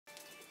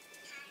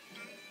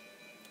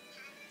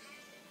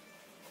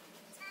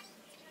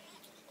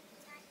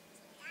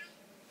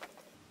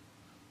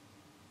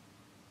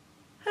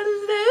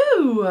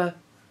Hello!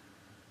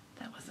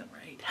 That wasn't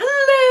right.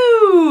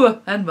 Hello!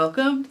 And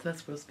welcome to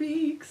That's Girl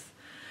Speaks.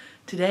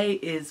 Today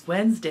is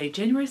Wednesday,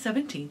 January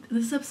 17th, and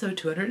this is episode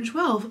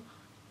 212.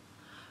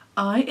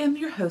 I am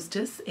your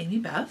hostess, Amy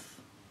Beth,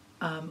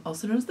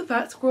 also known as the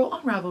Fat Squirrel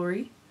on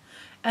Ravelry,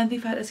 and the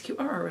Fat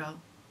SQRRL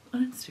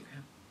on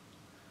Instagram.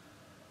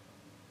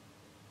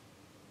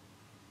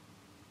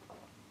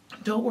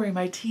 Don't worry,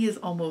 my tea is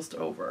almost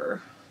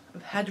over.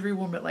 I've had to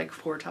rewarm it like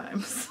 4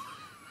 times.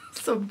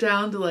 So I'm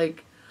down to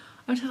like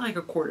a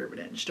 1/4 of an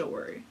inch, don't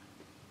worry.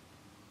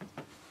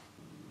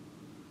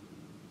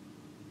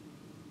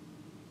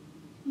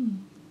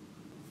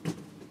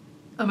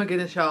 Oh my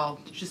goodness, y'all.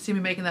 Did you see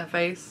me making that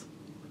face?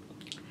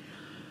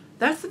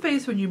 That's the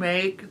face when you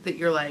make that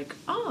you're like,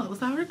 oh,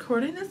 was I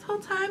recording this whole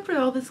time for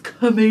all this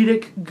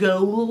comedic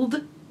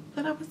gold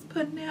that I was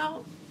putting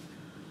out?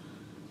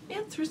 The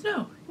answer is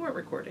no, you weren't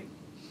recording.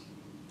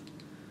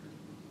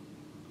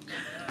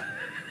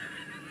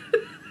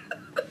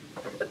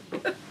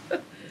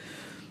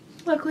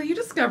 Luckily, you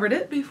discovered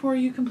it before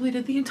you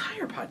completed the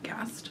entire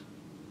podcast.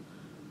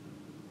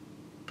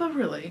 But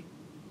really,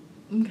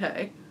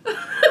 okay.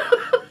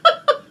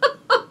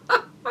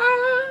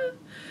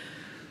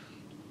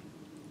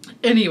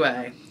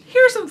 Anyway,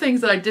 here are some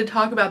things that I did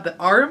talk about that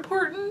are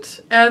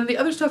important, and the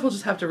other stuff we'll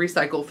just have to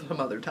recycle for some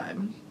other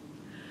time.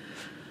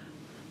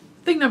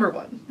 Thing number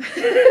 1.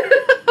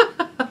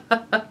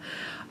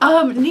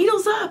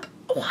 Needles up.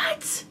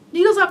 What?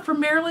 Needles up for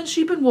Maryland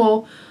Sheep and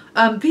Wool.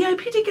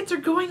 VIP tickets are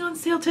going on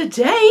sale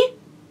today.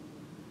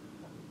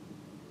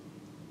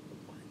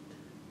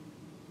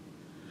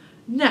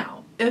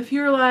 Now, if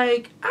you're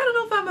like, I don't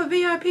know if I'm a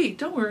VIP,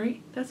 don't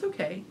worry. That's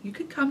okay. You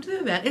can come to the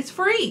event. It's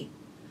free.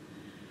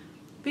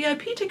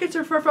 VIP tickets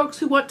are for folks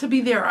who want to be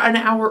there an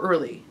hour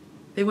early.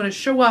 They want to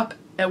show up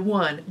at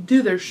 1,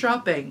 do their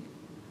shopping,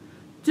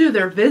 do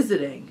their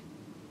visiting,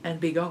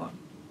 and be gone.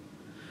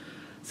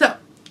 So,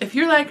 if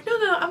you're like, no,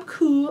 I'm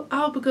cool,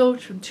 I'll go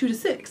from 2 to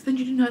 6, then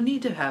you do not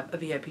need to have a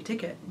VIP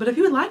ticket. But if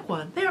you would like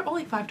one, they are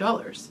only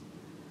 $5.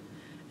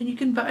 And you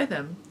can buy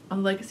them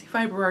on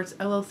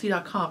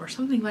legacyfiberartsllc.com or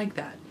something like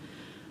that.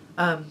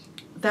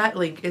 That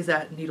link is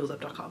at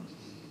needlesup.com.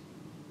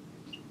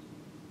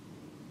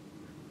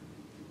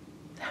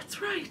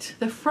 That's right.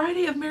 The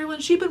Friday of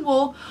Maryland Sheep and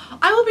Wool,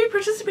 I will be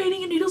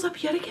participating in Needles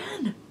Up yet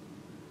again.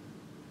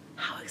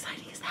 How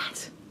exciting is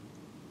that?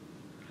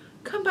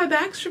 Come buy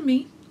bags from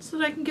me so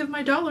that I can give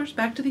my dollars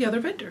back to the other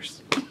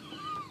vendors.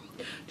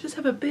 Just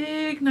have a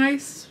big,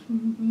 nice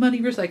money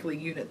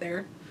recycling unit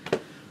there.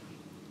 Right.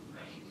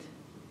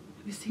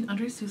 Have you seen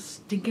Andre Sue's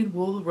stinking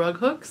wool rug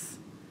hooks?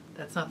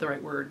 That's not the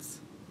right words.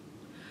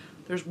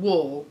 There's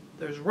wool,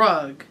 there's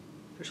rug,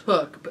 there's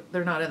hook, but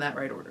they're not in that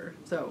right order.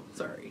 So,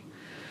 sorry.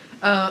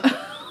 They're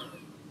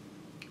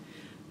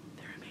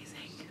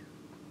amazing.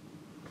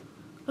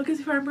 Look at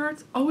the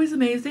Firebirds, always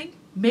amazing.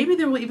 Maybe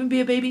there will even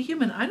be a baby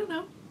human. I don't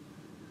know.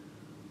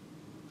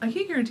 I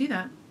can't guarantee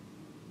that.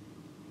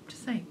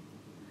 Just saying.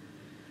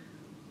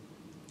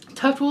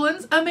 Tuft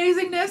Woolen's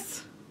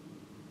amazingness.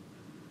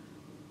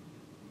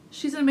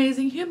 She's an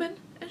amazing human,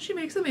 and she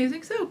makes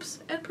amazing soaps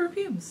and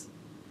perfumes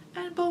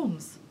and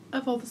balms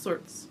of all the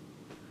sorts.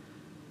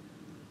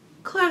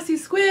 Classy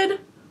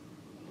Squid.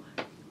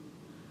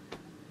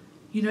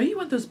 You know you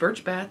want those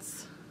birch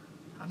bats.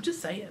 I'm just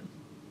saying.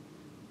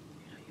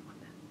 You know you want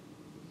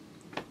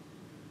that.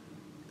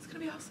 It's gonna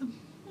be awesome.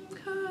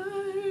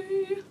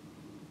 Okay.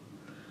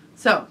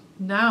 So,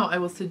 now I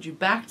will send you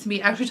back to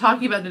me actually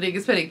talking about knitting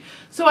and spinning.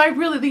 So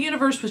the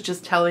universe was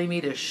just telling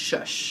me to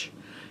shush.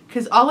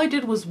 Because all I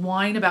did was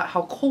whine about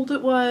how cold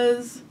it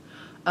was,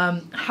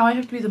 how I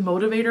have to be the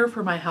motivator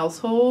for my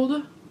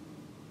household.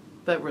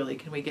 But really,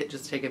 can we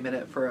just take a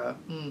minute for a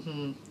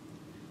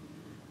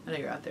I know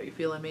you're out there. You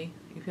feeling me?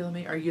 You feeling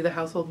me? Are you the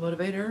household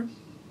motivator?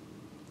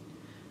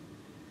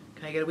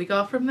 Can I get a week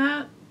off from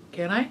that?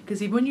 Can I?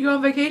 Because even when you go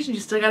on vacation, you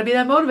still got to be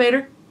that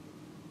motivator.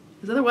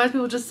 Because otherwise,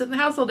 people just sit in the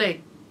house all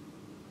day.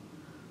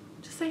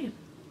 Just saying.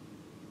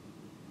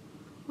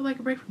 We'll like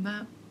a break from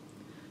that.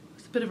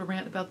 Just a bit of a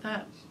rant about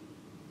that.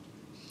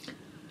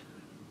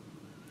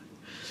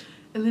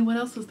 And then what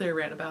else was there a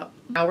rant about?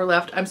 Hour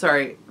left. I'm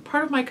sorry.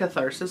 Part of my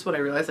catharsis, when I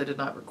realized I did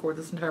not record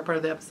this entire part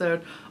of the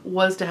episode,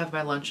 was to have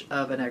my lunch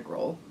of an egg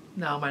roll.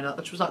 Now, my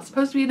lunch was not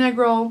supposed to be an egg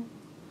roll,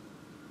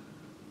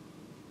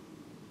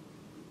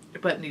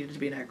 but it needed to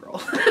be an egg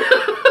roll.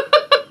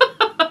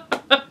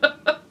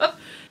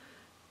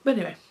 But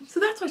anyway, so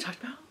that's what I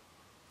talked about.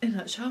 In a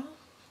nutshell,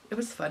 it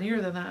was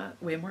funnier than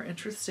that. Way more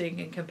interesting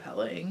and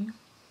compelling.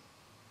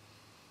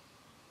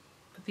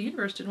 But the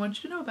universe didn't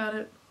want you to know about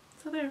it.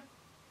 So there.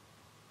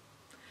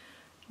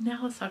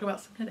 Now let's talk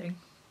about some knitting.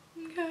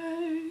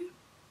 Okay.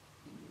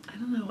 I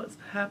don't know what's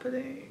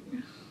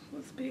happening.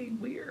 What's being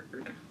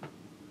weird.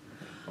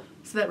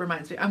 So that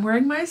reminds me, I'm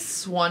wearing my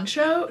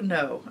Poncho.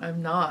 No,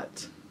 I'm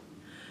not.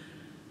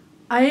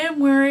 I am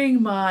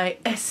wearing my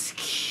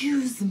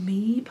Excuse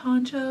Me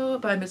Poncho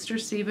by Mr.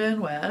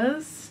 Stephen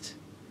West.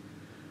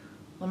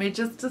 Let me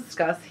just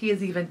discuss. He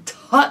has even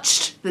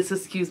touched this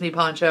Excuse Me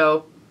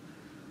Poncho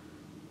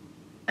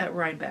at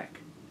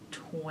Rhinebeck.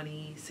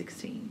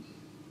 2016.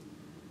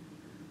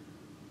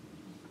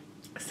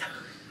 So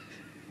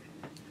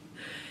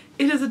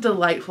it is a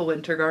delightful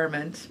winter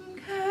garment.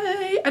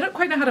 Okay. I don't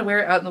quite know how to wear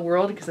it out in the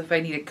world because if I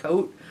need a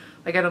coat,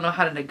 like I don't know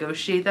how to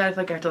negotiate that. I feel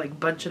like I have to like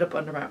bunch it up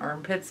under my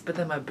armpits, but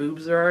then my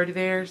boobs are already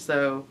there,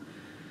 so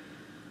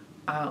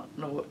I don't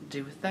know what to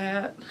do with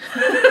that.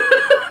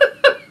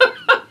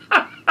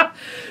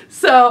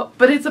 So,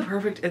 but it's a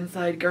perfect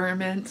inside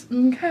garment.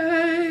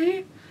 Okay.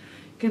 You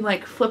can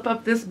like flip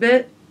up this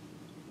bit.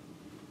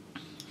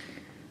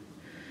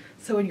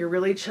 So when you're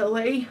really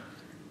chilly,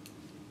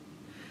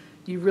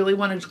 you really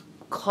want to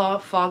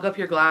fog up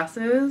your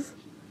glasses,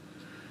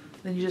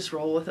 then you just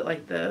roll with it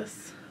like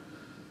this.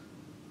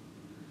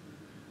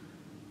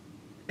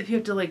 If you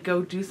have to like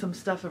go do some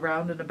stuff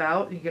around and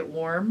about and you get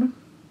warm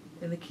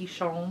in the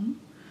quichon,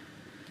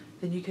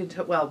 then you can,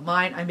 well,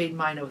 I made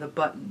mine with a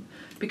button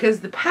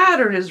because the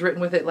pattern is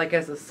written with it like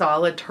as a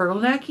solid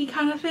turtleneck-y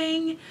kind of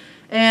thing.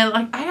 And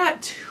like I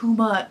got too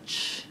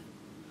much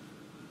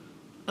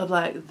of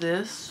like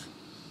this.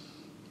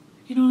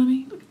 You know what I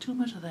mean? Look, too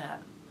much of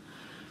that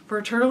for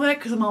a turtleneck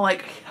because I'm all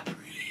like,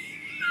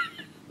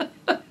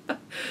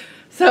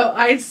 so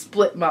I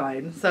split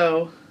mine.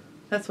 So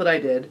that's what I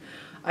did.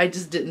 I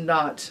just did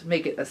not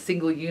make it a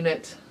single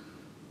unit.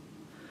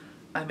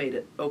 I made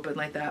it open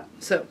like that.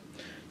 So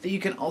that you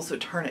can also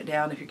turn it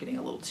down if you're getting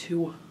a little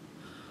too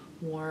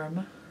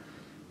warm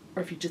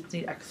or if you just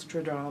need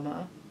extra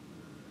drama.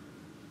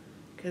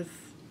 Because,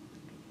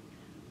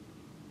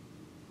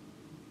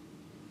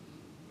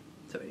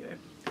 so anyway.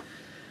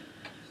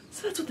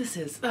 So that's what this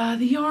is. The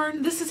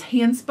yarn, this is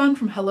Handspun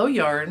from Hello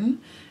Yarn.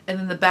 And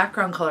then the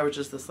background color, which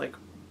is this like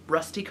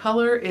rusty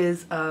color,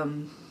 is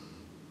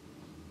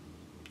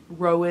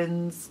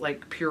Rowan's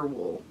like pure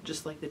wool.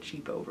 Just like the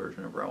cheapo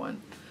version of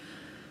Rowan.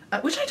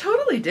 Which I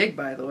totally dig,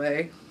 by the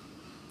way.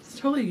 It's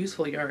totally a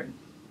useful yarn.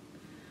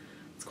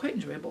 It's quite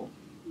enjoyable.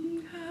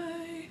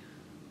 Okay.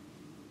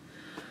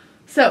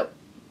 So,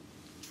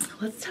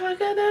 let's talk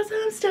about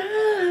some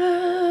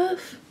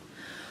stuff.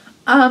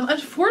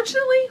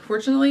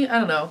 Fortunately, I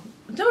don't know.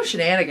 No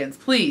shenanigans,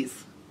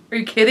 please. Are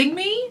you kidding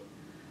me?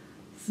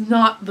 It's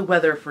not the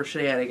weather for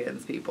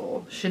shenanigans,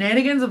 people.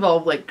 Shenanigans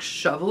involve like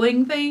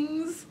shoveling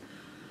things,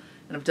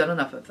 and I've done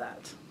enough of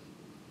that.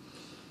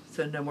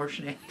 So no more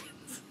shenanigans.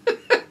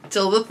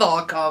 Till the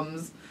thaw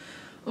comes.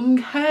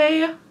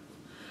 Okay.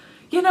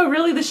 You know,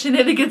 really the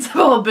shenanigans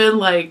have all been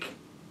like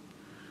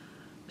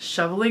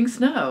shoveling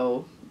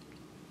snow.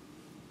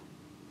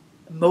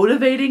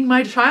 Motivating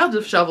my child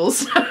to shovel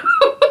snow.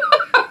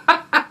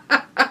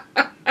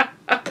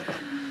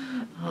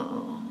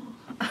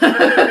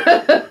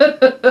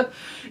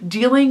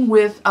 Dealing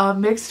with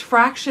mixed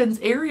fractions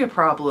area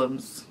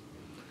problems.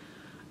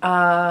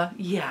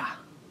 Yeah.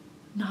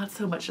 Not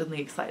so much in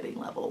the exciting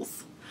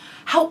levels.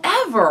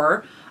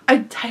 However,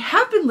 I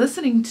have been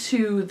listening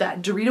to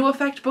that Dorito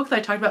Effect book that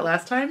I talked about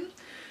last time.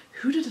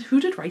 Who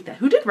did write that?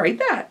 Who did write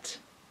that?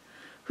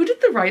 Who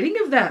did the writing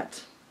of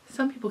that?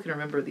 Some people can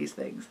remember these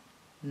things.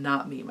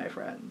 Not me, my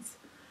friends.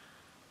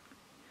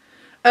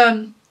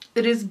 It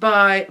is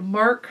by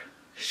Mark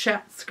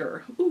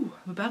Schatzker. Ooh,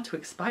 I'm about to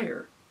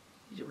expire.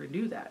 I need to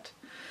renew that.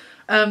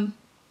 And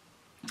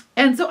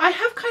so I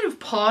have kind of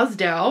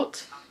paused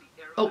out.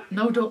 Oh,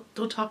 no,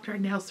 don't talk right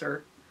now,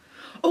 sir.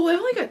 Oh, I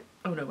only got,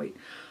 oh no, wait.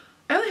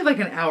 I only have like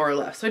an hour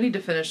left, so I need to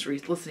finish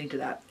listening to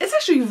that. It's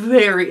actually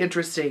very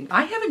interesting.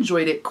 I have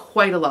enjoyed it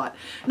quite a lot.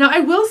 Now, I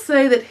will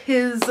say that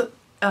his,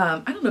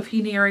 I don't know if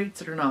he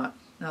narrates it or not,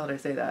 now that I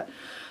say that.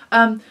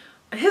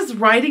 His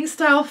writing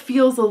style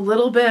feels a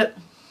little bit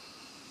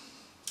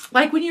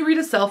like when you read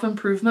a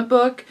self-improvement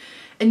book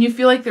and you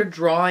feel like they're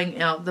drawing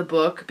out the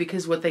book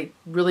because what they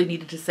really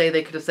needed to say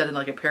they could have said in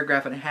like a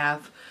paragraph and a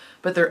half,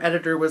 but their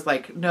editor was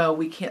like, no,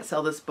 we can't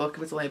sell this book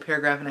if it's only a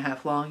paragraph and a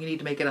half long. You need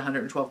to make it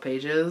 112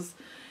 pages.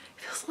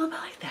 It feels a little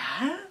bit like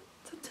that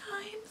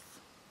sometimes.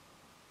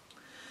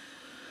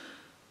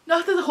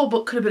 Not that the whole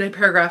book could have been a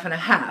paragraph and a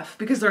half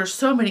because there are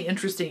so many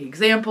interesting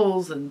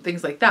examples and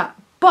things like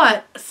that.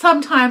 But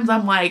sometimes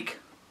I'm like,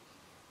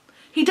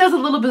 he does a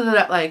little bit of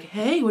that like,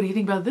 hey, what do you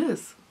think about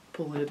this?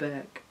 Pulling it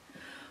back.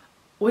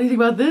 What do you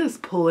think about this?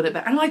 Pulling it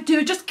back. I'm like,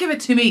 dude, just give it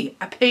to me.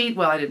 I paid,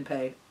 well, I didn't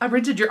pay. I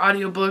rented your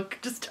audiobook.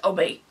 Just tell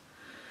me.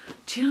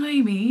 Do you know what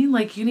I mean?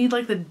 Like, you need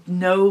like the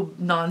no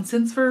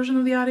nonsense version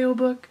of the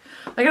audiobook.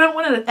 Like, I don't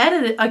want to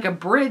edit it like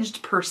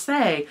abridged per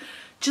se.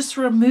 Just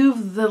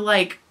remove the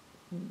like,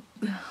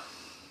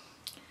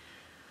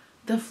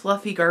 the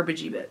fluffy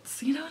garbagey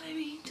bits. You know what I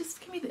mean? Just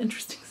give me the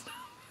interesting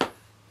stuff.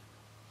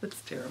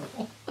 That's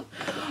terrible.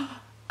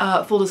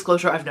 Full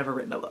disclosure, I've never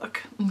written a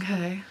book.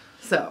 Okay.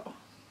 So,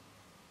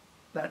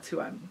 that's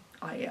who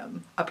I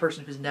am. A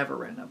person who's never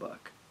written a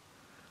book.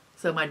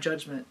 So my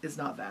judgment is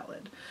not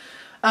valid.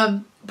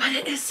 But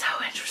it is so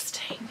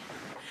interesting.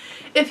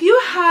 If you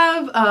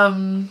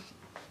have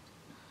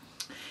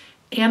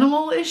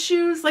animal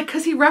issues, like,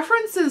 because he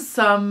references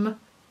some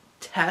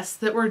tests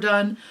that were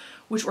done,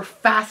 which were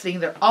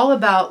fascinating. They're all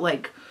about,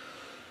 like,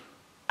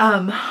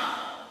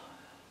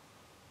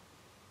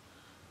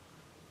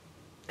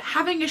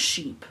 having a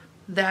sheep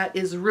that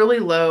is really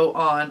low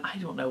on, I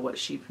don't know what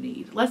sheep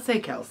need. Let's say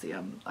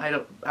calcium.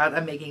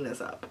 I'm making this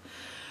up.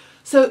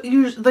 So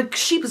the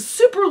sheep is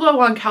super low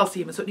on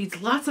calcium, so it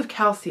needs lots of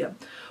calcium.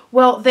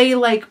 Well, they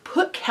like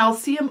put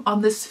calcium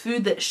on this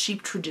food that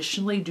sheep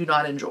traditionally do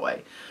not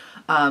enjoy.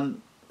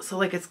 So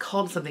like it's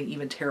called something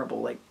even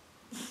terrible, like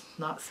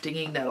not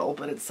stinging nettle,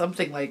 but it's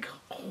something like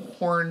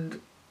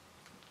horned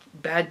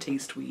bad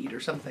taste weed or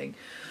something.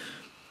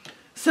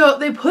 So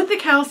they put the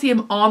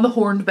calcium on the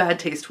horned bad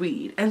taste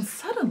weed, and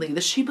suddenly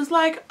the sheep is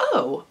like,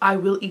 oh, I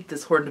will eat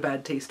this horned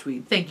bad taste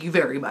weed. Thank you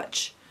very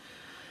much.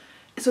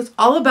 So it's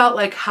all about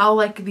like how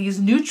like these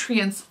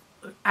nutrients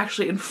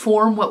actually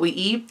inform what we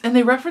eat. And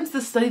they reference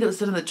this study that was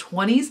done in the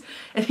 20s,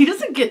 and he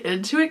doesn't get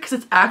into it because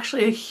it's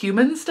actually a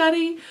human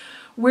study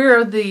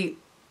where the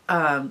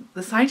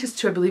scientist,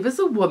 who I believe is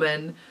a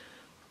woman,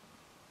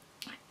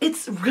 it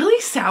really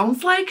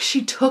sounds like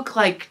she took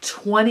like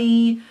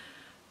 20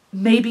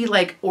 maybe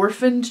like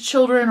orphaned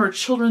children or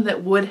children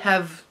that would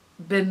have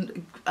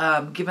been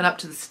given up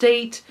to the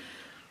state.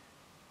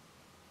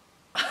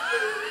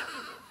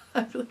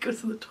 I feel like it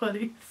was in the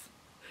 20s.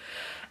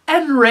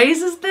 And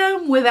raises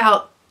them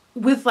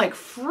with like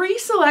free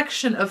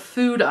selection of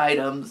food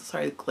items.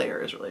 Sorry, the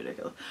glare is really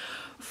ridiculous.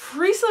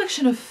 Free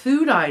selection of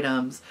food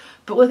items,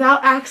 but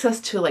without access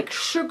to like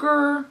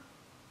sugar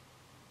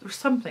or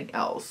something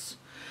else.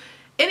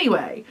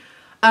 Anyway,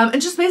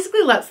 and just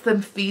basically lets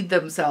them feed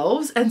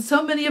themselves. And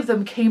so many of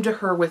them came to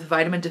her with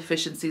vitamin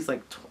deficiencies,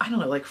 like, I don't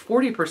know, like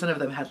 40% of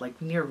them had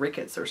like near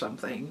rickets or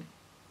something.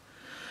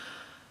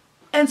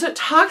 And so it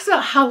talks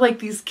about how like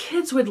these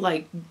kids would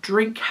like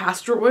drink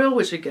castor oil,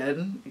 which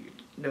again,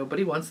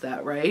 nobody wants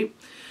that, right?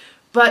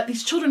 But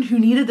these children who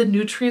needed the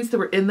nutrients that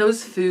were in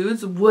those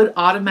foods would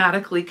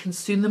automatically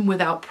consume them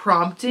without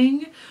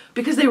prompting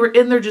because they were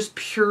in their just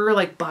pure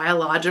like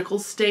biological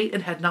state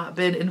and had not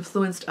been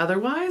influenced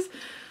otherwise.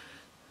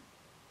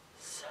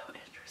 So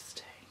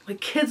interesting.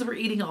 Like kids were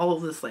eating all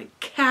of this like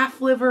calf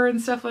liver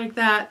and stuff like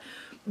that,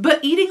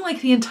 but eating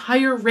like the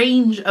entire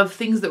range of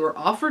things that were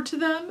offered to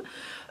them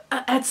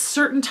at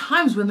certain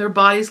times when their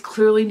bodies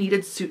clearly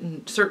needed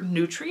certain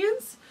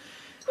nutrients.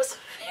 It was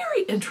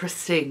very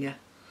interesting.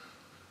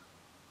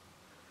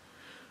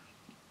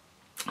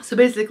 So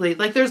basically,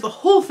 like there's the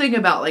whole thing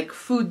about like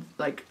food,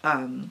 like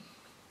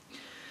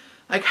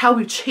how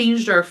we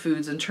changed our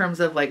foods in terms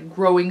of like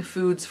growing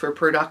foods for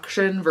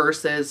production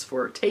versus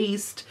for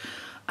taste,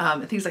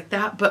 and things like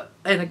that. But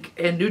and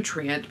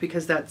nutrient,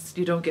 because that's,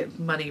 you don't get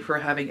money for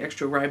having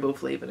extra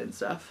riboflavin and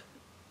stuff.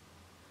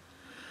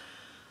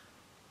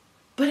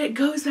 But it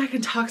goes back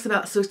and talks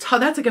about, so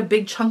that's like a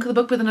big chunk of the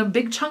book, but then a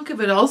big chunk of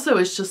it also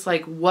is just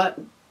like what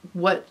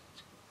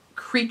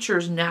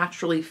creatures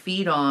naturally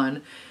feed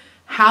on,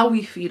 how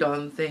we feed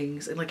on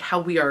things, and like how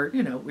we are,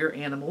 you know, we're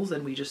animals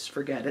and we just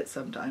forget it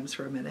sometimes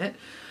for a minute.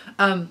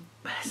 But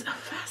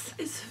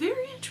it's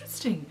very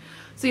interesting.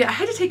 So yeah, I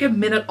had to take a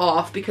minute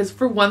off because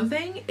for one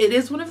thing, it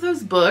is one of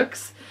those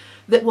books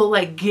that will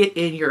like get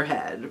in your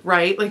head,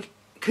 right? Like,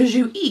 cause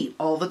you eat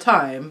all the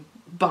time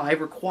by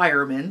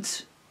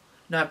requirement,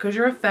 not because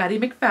you're a fatty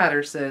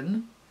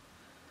McFatterson.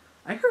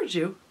 I heard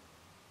you.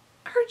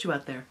 I heard you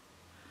out there.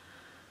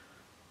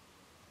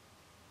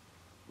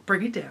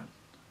 Bring it down.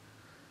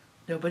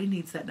 Nobody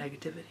needs that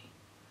negativity.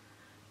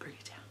 Bring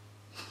it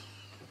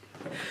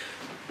down.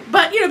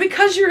 But, you know,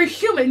 because you're a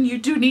human, you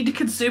do need to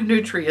consume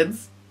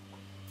nutrients.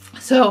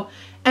 So,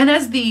 and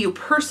as the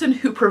person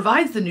who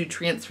provides the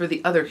nutrients for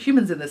the other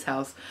humans in this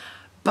house,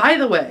 by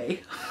the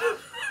way,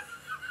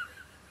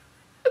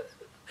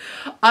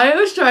 I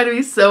always try to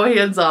be so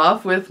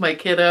hands-off with my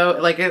kiddo.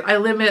 Like, I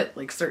limit,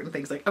 like, certain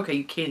things. Like, okay,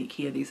 you can't eat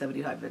candy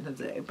 75 times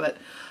a day. But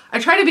I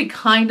try to be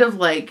kind of,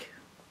 like,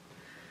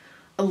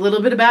 a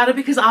little bit about it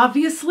because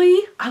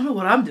obviously, I don't know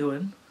what I'm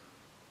doing.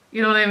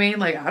 You know what I mean?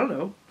 Like, I don't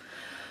know.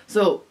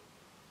 So,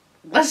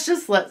 let's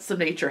just let some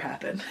nature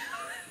happen.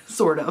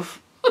 Sort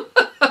of.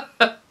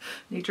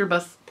 Nature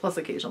plus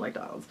occasional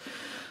McDonald's.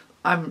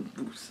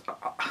 I'm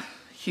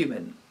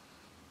human.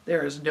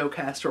 There is no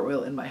castor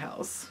oil in my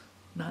house.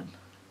 None.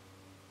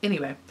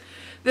 Anyway,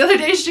 the other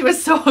day she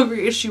was so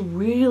hungry and she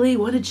really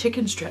wanted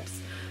chicken strips.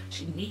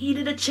 She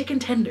needed a chicken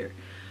tender.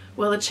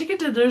 Well, the chicken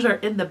tenders are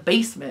in the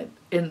basement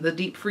in the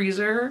deep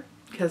freezer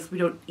because we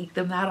don't eat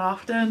them that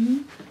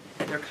often.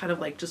 And they're kind of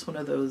like just one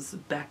of those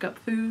backup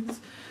foods.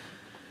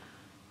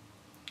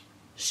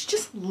 She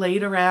just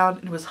laid around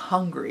and was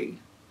hungry.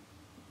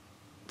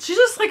 She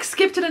just like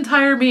skipped an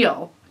entire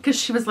meal because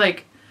she was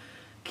like,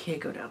 can't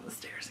go down the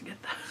stairs and get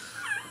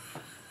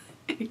that.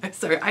 Anyway,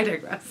 sorry, I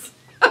digress.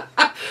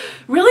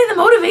 Really, the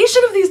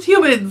motivation of these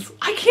humans.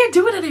 I can't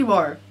do it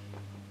anymore.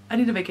 I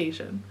need a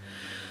vacation.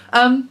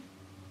 What are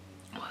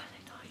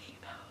they talking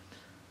about?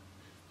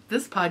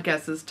 This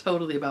podcast is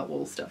totally about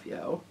wool stuff,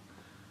 yo.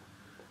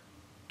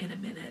 In a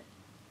minute.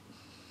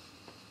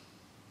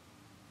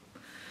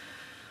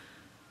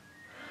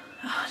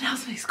 Oh, now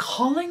somebody's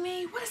calling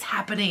me? What is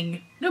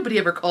happening? Nobody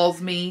ever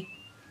calls me.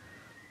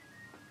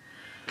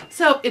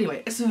 So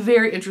anyway, it's a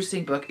very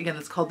interesting book. Again,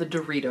 it's called The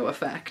Dorito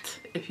Effect,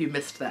 if you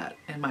missed that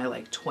in my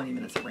like 20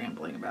 minutes of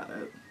rambling about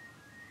it.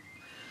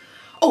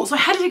 Oh, so I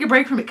had to take a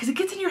break from it because it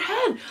gets in your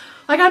head.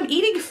 Like I'm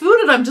eating food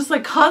and I'm just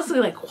like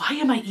constantly like, why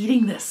am I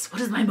eating this?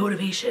 What is my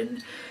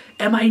motivation?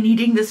 Am I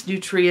needing this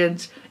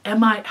nutrient? I'm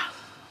like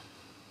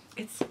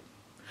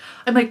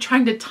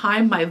trying to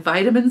time my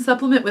vitamin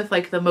supplement with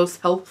like the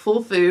most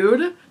healthful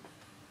food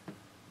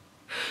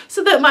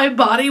so that my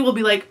body will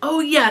be like, oh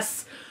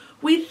yes,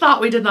 we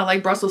thought we did not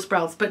like Brussels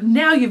sprouts, but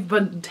now you've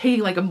been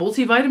taking like a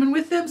multivitamin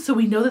with them, so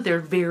we know that they're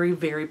very,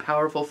 very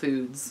powerful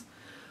foods.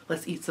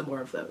 Let's eat some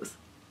more of those.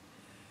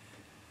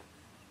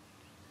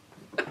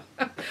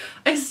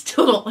 I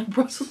still don't like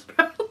Brussels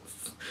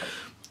sprouts.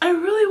 I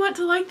really want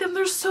to like them.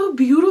 They're so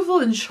beautiful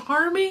and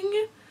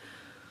charming.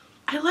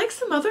 I like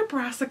some other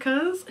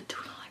brassicas. I do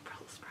not like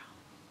Brussels sprouts.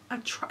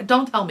 I've tried.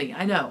 Don't tell me.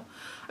 I know.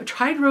 I've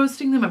tried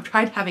roasting them. I've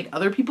tried having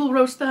other people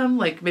roast them.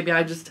 Like maybe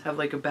I just have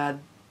like a bad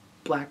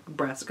black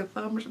brassica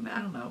thumb or something.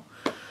 I don't know.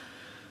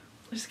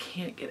 I just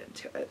can't get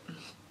into it.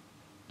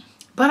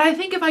 But I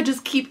think if I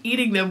just keep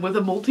eating them with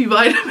a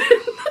multivitamin,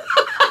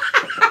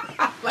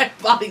 my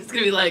body's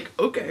gonna be like,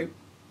 okay,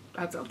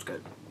 that sounds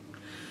good.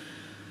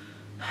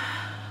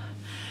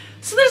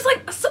 So there's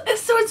like, so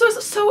it's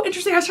so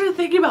interesting. I started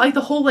thinking about like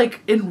the whole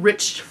like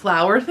enriched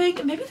flour thing.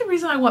 And maybe the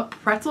reason I want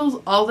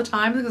pretzels all the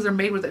time is because they're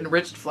made with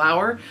enriched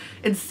flour.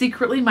 And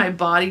secretly my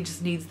body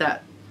just needs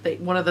that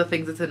thing, one of the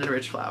things that's in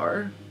enriched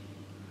flour.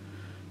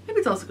 Maybe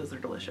it's also because they're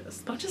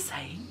delicious, but I'm just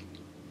saying.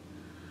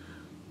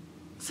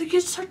 So you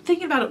start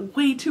thinking about it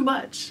way too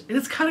much. And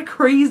it's kind of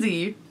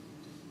crazy,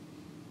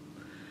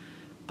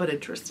 but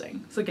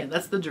interesting. So again,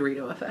 that's the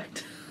Dorito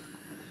effect.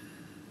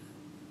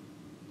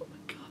 Oh my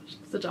gosh,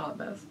 such a hot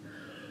mess.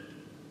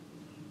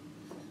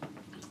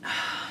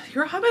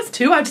 You're a hot mess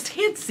too? I just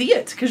can't see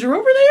it because you're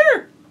over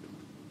there.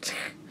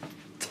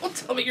 Don't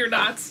tell me you're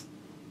not.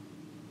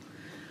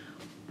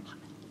 I'm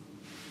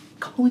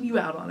calling you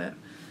out on it.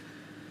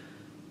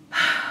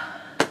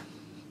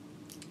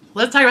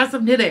 Let's talk about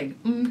some knitting.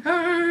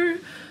 Okay.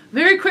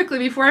 Very quickly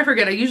before I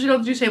forget, I usually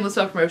don't do shameless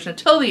self-promotion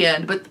until the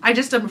end, but I'm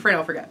afraid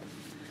I'll forget.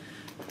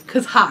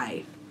 Because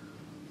hi.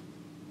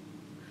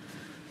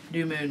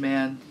 New moon,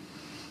 man.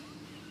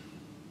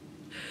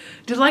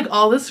 Did like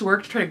all this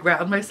work to try to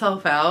ground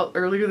myself out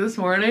earlier this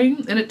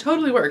morning, and it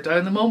totally worked.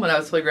 In the moment I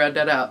was totally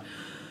grounded out.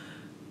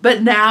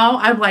 But now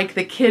I'm like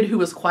the kid who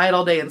was quiet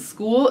all day in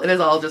school and is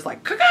all just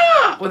like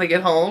caca when they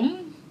get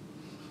home.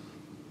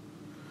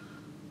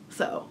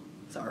 So,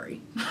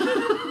 sorry.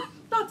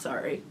 Not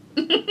sorry.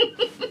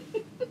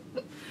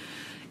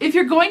 If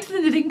you're going to the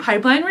Knitting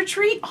Pipeline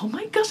Retreat, oh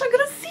my gosh, I'm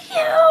gonna see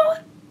you!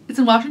 It's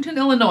in Washington,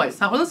 Illinois. It's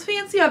not one of those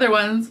fancy other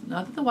ones.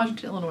 Not that the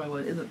Washington, Illinois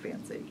one isn't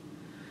fancy.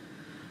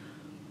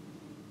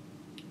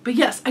 But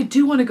yes, I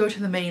do want to go to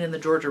the Maine and the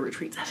Georgia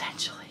retreats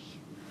eventually.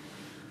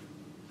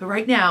 But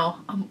right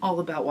now, I'm all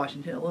about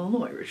Washington,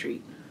 Illinois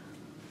retreat.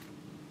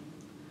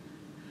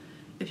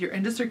 If you're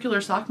into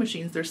circular sock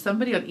machines, there's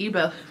somebody on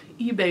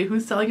eBay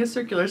who's selling a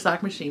circular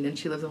sock machine, and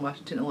she lives in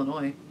Washington,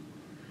 Illinois.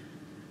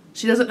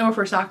 She doesn't know if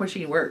her sock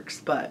machine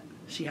works, but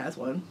she has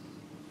one.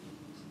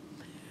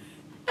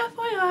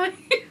 FYI.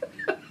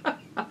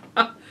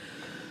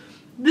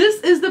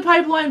 This is the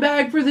pipeline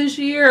bag for this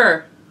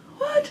year.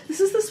 What?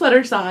 This is the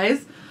sweater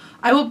size.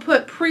 I will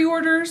put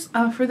pre-orders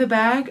for the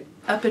bag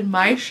up in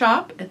my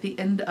shop at the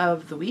end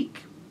of the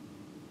week.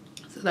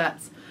 So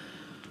that's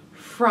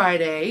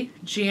Friday,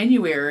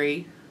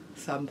 January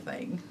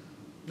something,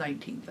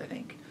 19th, I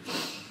think.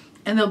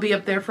 And they'll be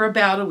up there for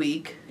about a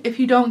week. If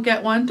you don't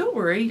get one, don't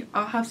worry.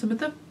 I'll have some at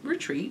the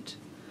retreat.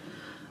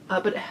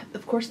 But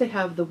of course they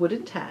have the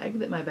wooden tag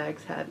that my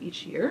bags have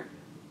each year.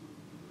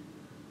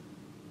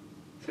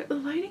 So the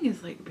lighting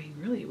is like being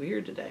really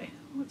weird today.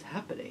 What's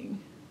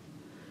happening?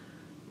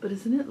 But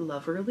isn't it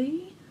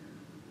loverly?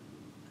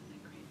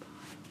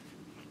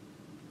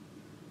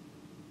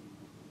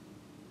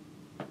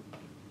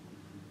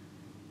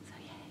 So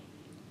yay.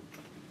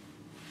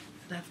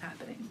 So that's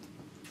happening.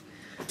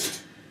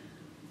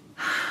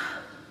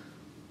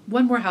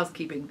 One more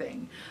housekeeping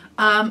thing.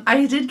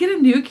 I did get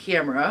a new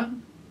camera.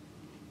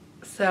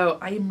 So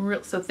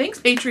so thanks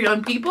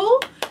Patreon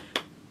people.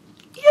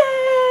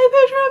 Yay,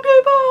 Patreon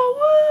people!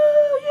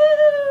 Woo!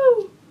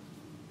 You!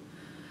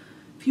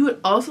 If you would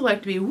also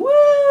like to be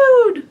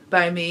wooed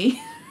by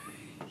me,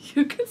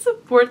 you can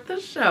support the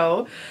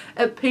show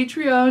at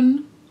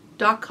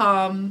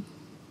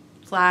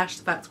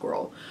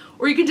patreon.com/fatsquirrel.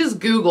 Or you can just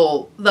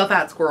Google the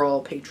Fat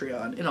Squirrel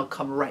Patreon and it'll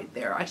come right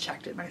there. I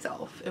checked it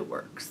myself. It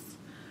works.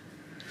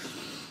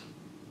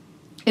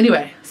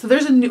 Anyway, so we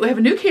have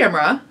a new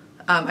camera.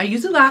 I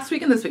used it last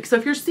week and this week. So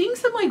if you're seeing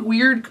some like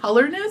weird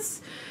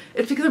colorness,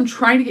 it's because I'm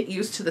trying to get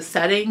used to the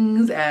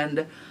settings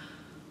and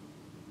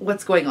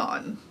what's going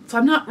on. So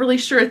I'm not really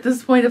sure at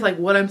this point if like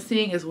what I'm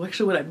seeing is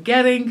actually what I'm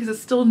getting because it's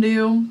still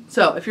new.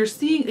 So if you're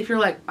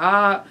like,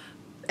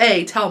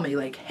 tell me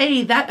like,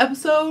 hey, that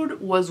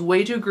episode was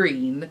way too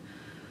green. And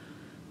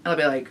I'll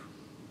be like,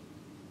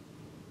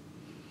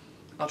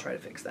 I'll try to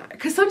fix that.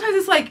 Because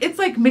sometimes it's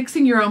like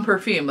mixing your own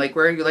perfume, like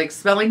where you're like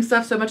smelling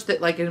stuff so much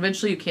that like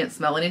eventually you can't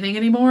smell anything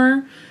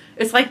anymore.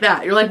 It's like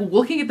that. You're like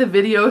looking at the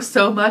video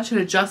so much and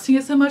adjusting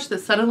it so much that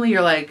suddenly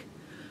you're like,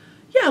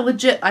 Yeah,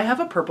 legit. I have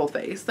a purple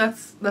face.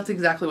 That's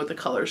exactly what the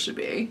color should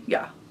be.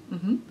 Yeah.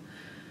 Mm-hmm.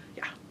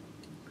 Yeah.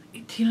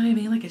 Do you know what I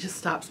mean? Like, it just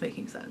stops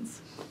making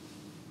sense.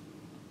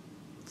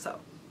 So.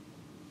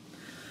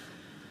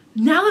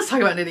 Now let's talk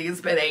about knitting and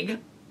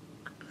spinning.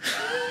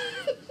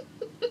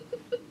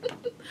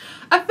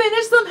 I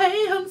finished some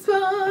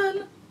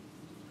Handspun.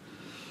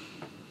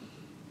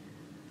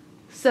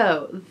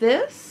 So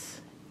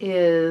this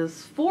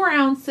is 4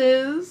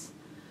 ounces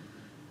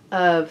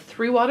of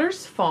Three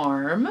Waters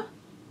Farm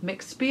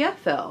Mixed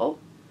BFL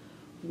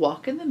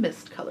Walk in the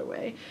Mist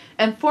colorway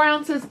and 4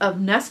 ounces of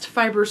Nest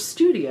Fiber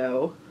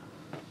Studio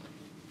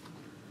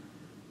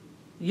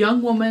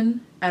Young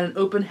Woman at an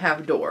Open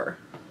Have Door.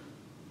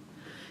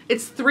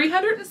 It's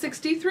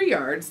 363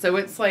 yards, so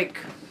it's like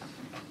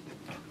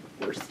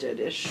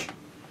worsted-ish.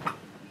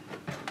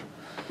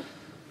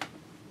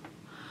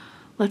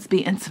 Let's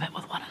be intimate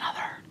with one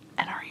another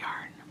and our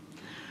yarn.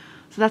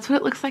 So that's what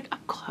it looks like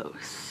up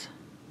close.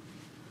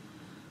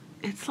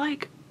 It's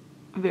like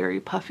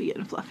very puffy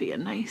and fluffy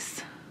and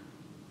nice.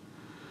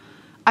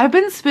 I've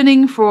been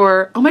spinning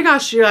for, oh my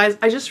gosh, you guys,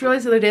 I just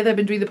realized the other day that I've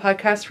been doing the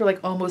podcast for like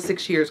almost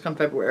 6 years come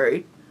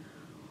February.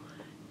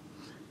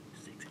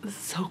 This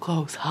is so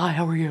close. Hi,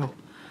 how are you?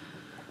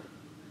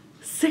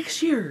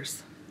 6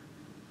 years.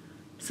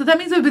 So that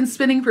means I've been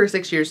spinning for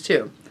 6 years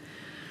too.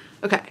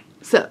 Okay,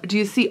 so do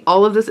you see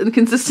all of this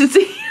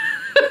inconsistency?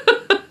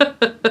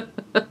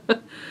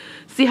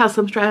 See how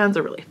some strands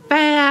are really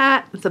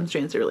fat and some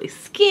strands are really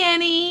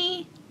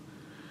skinny?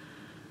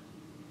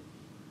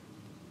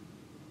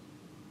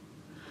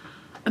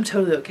 I'm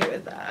totally okay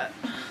with that.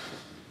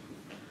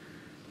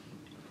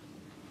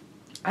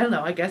 I don't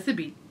know, I guess it'd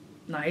be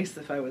nice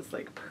if I was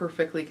like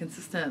perfectly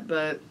consistent,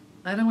 but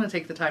I don't want to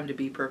take the time to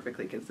be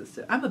perfectly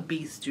consistent. I'm a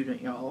B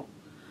student, y'all.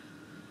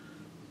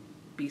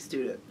 B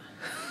student.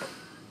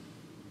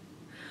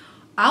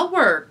 I'll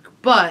work,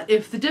 but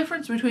if the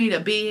difference between a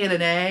B and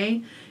an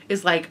A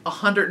is like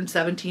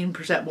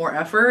 117% more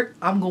effort,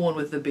 I'm going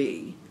with the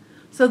B.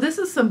 So this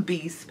is some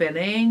B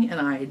spinning and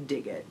I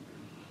dig it.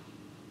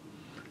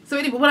 So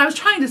anyway, what I was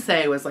trying to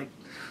say was like,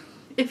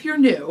 if you're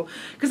new,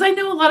 because I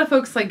know a lot of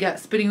folks like get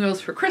spinning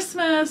wheels for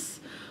Christmas,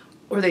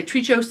 or they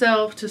treat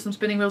yourself to some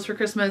spinning wheels for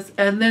Christmas,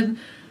 and then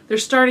they're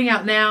starting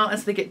out now and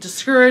so they get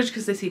discouraged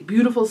because they see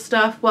beautiful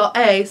stuff. Well,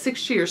 A,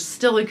 6 years,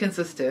 still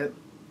inconsistent.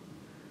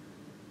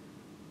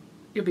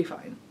 You'll be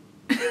fine.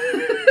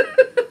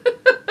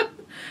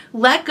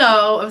 Let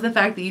go of the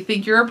fact that you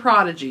think you're a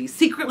prodigy.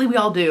 Secretly, we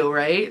all do,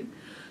 right?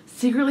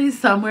 Secretly,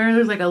 somewhere,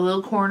 there's like a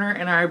little corner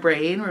in our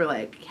brain where we're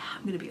like, yeah,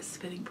 I'm going to be a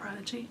spinning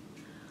prodigy.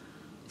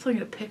 So I'm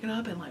going to pick it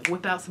up and like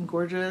whip out some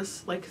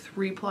gorgeous like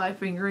 3-ply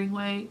fingering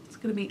weight. It's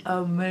going to be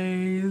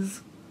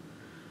amazing.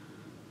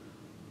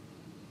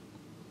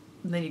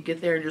 And then you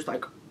get there and you're just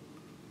like,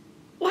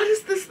 what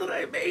is this that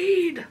I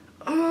made?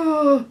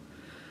 Oh,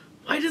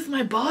 why does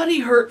my body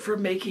hurt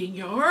from making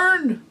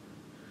yarn?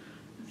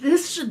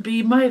 This should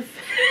be my,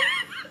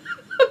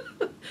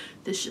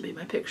 this should be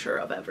my picture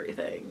of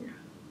everything.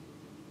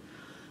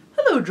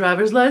 Hello,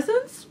 driver's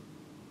license.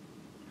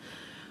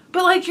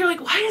 But like, you're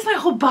like, why does my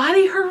whole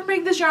body hurt from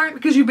making this yarn?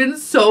 Because you've been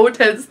so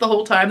tense the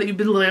whole time that you've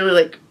been literally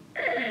like,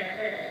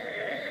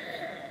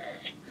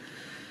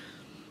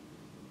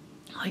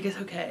 it's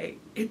okay.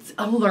 It's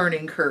a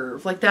learning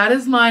curve. Like that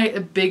is my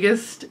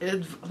biggest,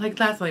 like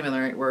that's not even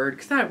the right word.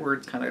 Because that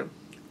word's kind of,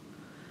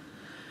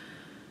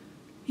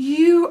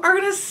 you are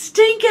going to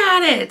stink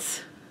at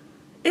it.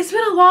 It's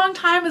been a long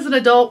time as an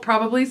adult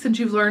probably since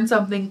you've learned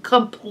something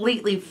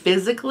completely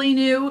physically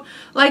new.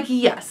 Like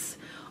yes.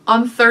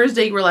 On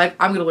Thursday, you were like,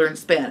 I'm going to learn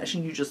Spanish,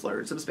 and you just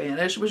learned some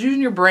Spanish. It was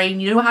using your brain.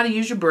 You know how to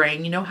use your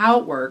brain. You know how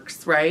it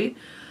works, right?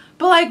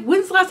 But, like,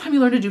 when's the last time you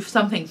learned to do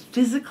something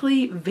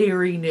physically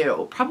very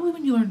new? Probably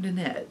when you learned to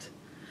knit.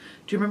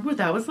 Do you remember what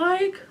that was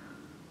like?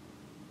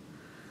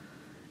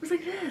 It was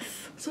like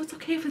this. So it's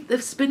okay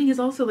if spinning is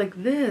also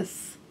like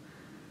this.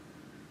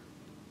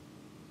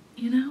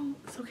 You know?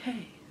 It's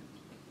okay.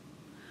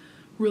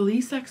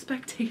 Release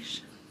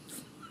expectations.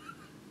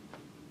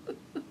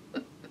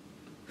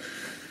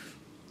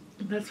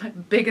 That's my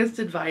biggest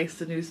advice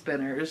to new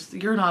spinners.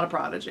 You're not a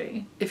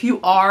prodigy. If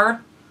you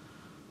are,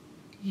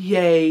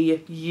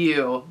 yay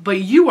you.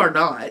 But you are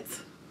not.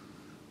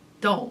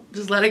 Don't.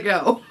 Just let it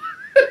go.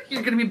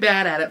 You're going to be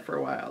bad at it for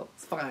a while.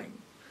 It's fine.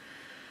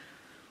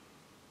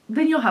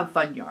 Then you'll have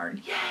fun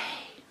yarn.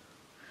 Yay.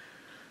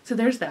 So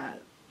there's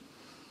that.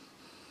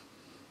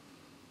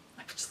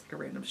 I'm just like a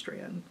random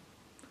strand.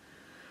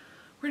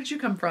 Where did you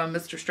come from,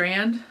 Mr.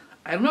 Strand?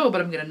 I don't know,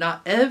 but I'm going to knot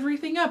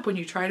everything up when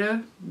you try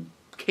to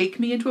cake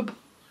me into a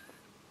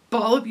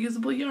ball of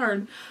usable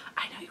yarn.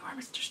 I know you are,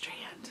 Mr.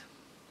 Strand.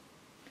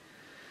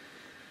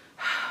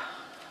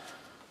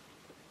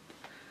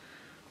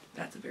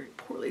 That's a very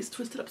poorly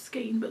twisted up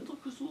skein, but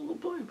look, this little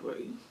boy.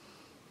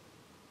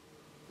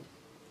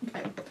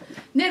 Okay.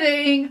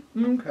 Knitting.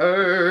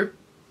 Okay.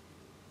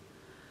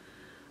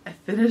 I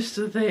finished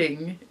the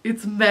thing.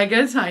 It's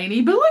mega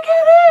tiny, but look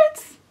at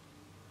it.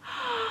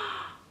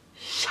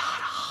 Shut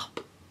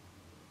up.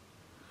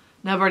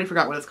 Now I've already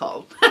forgot what it's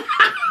called.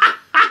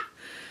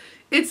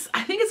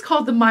 I think it's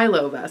called the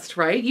Milo vest,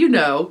 right? You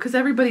know, because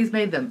everybody's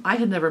made them. I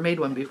had never made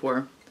one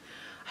before.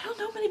 I don't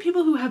know many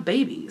people who have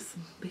babies.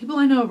 People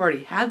I know have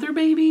already had their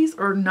babies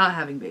or not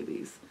having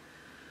babies.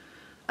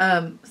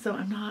 So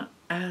I'm not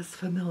as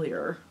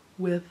familiar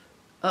with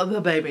the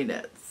baby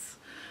knits.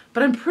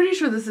 But I'm pretty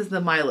sure this is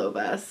the Milo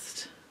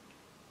vest,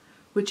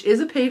 which is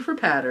a pay for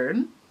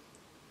pattern.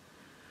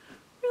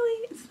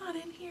 Really? It's not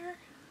in here?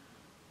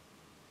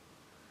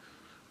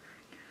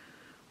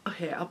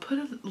 Okay, I'll put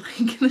a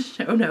link in the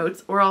show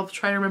notes, or I'll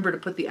try to remember to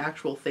put the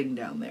actual thing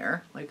down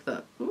there. Like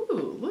the,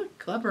 ooh, look,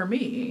 clever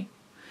me.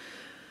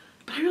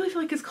 But I really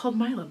feel like it's called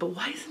Milo, but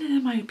why isn't it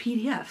in my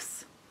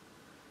PDFs?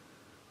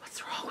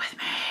 What's wrong with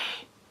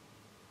me?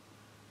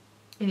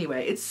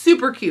 Anyway, it's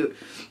super cute.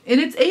 And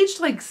it's aged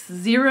like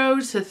 0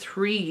 to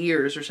 3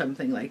 years or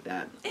something like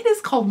that. It is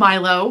called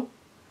Milo.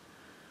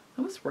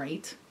 I was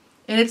right.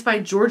 And it's by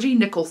Georgie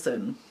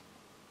Nicolson.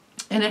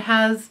 And it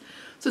has,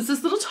 so it's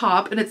this little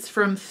top, and it's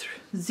from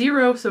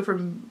 0, so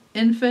from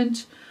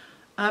infant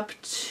up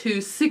to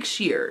 6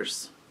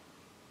 years.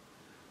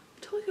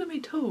 I'm totally gonna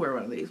make Toa wear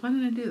one of these. Why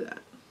didn't I do that?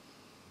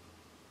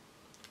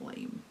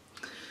 Lame.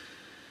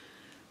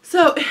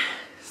 So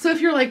if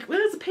you're like, well,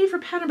 it's a pay for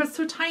pattern, but it's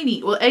so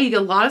tiny. Well, A, you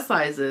get a lot of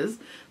sizes.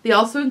 They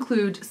also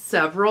include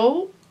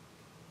several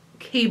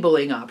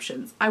cabling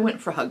options. I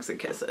went for Hugs and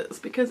Kisses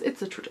because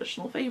it's a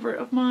traditional favorite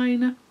of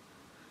mine.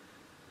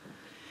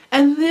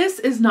 And this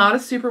is not a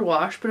super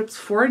wash, but it's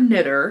for a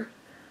knitter.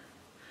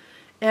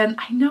 And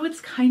I know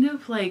it's kind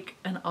of like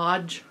an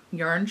odd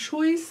yarn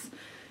choice.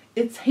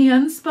 It's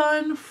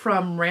Handspun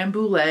from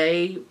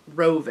Rambouillet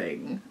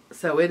Roving.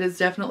 So it is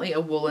definitely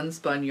a woolen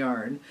spun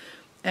yarn.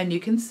 And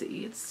you can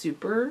see it's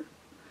super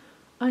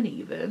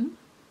uneven.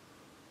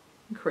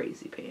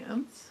 Crazy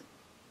pants.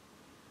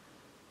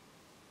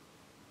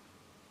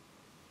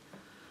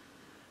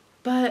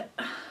 But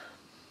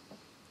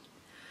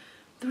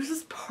there was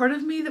this part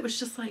of me that was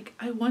just like,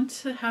 I want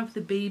to have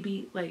the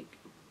baby like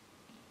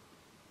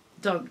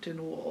dunked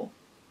in wool.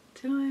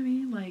 Do you know what I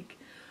mean? Like,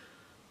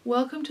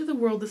 welcome to the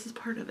world. This is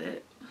part of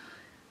it.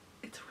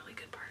 It's a really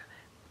good part of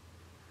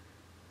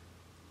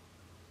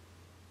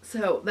it.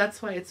 So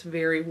that's why it's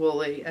very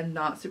woolly and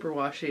not super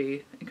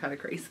washy and kind of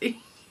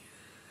crazy.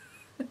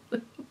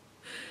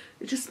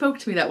 It just spoke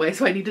to me that way,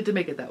 so I needed to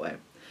make it that way.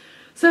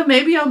 So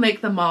maybe I'll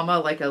make the mama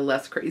like a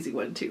less crazy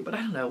one too, but I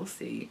don't know. We'll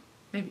see.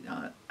 Maybe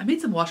not. I made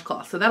some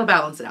washcloths, so that'll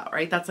balance it out,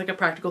 right? That's like a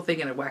practical thing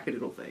and a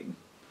wackadoodle thing.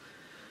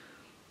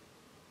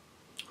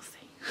 We'll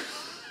see.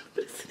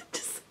 But isn't it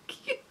just so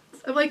cute?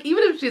 I'm like,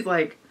 even if she's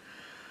like,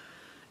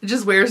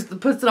 just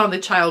puts it on the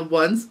child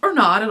once or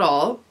not at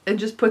all, and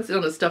just puts it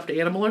on a stuffed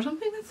animal or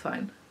something, that's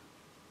fine.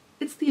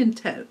 It's the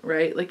intent,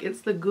 right? Like,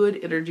 it's the good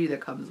energy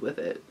that comes with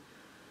it.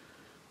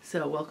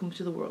 So, welcome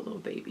to the world, little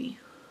baby.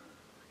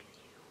 Look at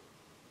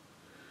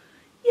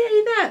you.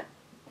 Yay, that!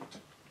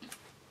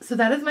 So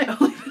that is my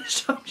only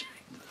finished object.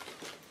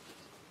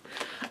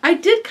 I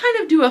did kind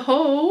of do a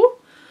hoe.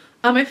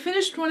 I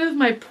finished one of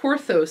my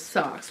Porthos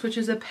socks, which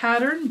is a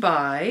pattern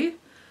by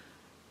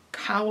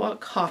Caoua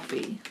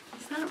Coffee.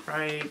 Is that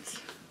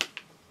right?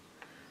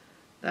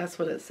 That's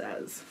what it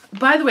says.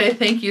 By the way,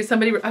 thank you.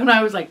 Somebody, and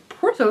I was like,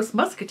 Porthos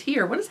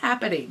Musketeer, what is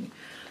happening?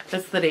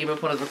 That's the name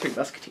of one of the 3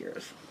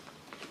 musketeers.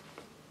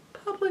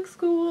 Public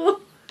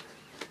school.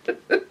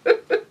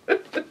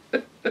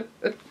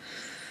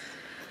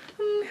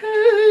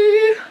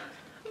 Okay.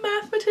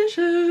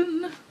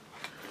 Mathematician.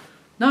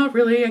 Not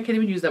really. I can't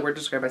even use that word to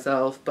describe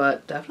myself,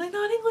 but definitely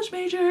not English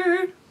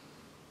major.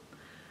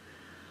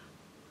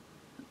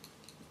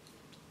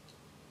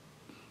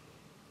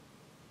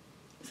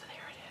 So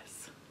there it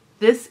is.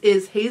 This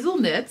is Hazel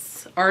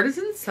Knits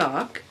Artisan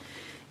sock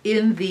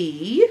in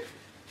the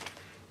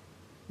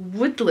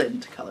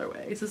Woodland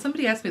colorway. So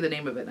somebody asked me the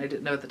name of it and I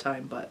didn't know at the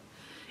time, but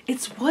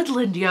it's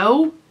Woodland,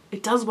 yo.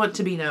 It does want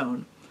to be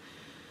known.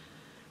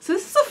 So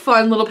this is a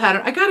fun little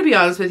pattern. I gotta be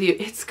honest with you,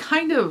 it's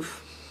kind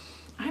of,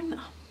 I'm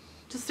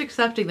just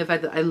accepting the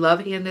fact that I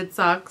love hand knit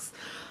socks.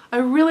 I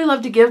really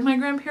love to give my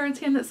grandparents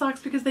hand knit socks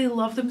because they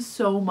love them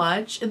so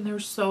much and they're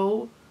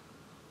so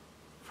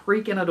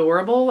freaking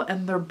adorable,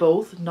 and they're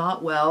both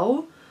not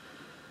well.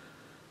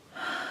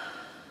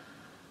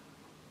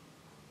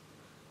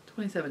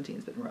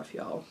 2017's been rough,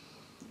 y'all.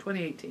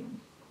 2018.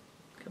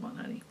 Come on,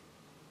 honey.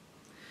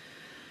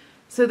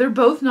 So they're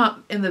both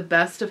not in the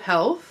best of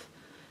health.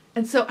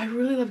 And so I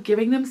really love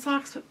giving them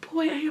socks, but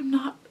boy,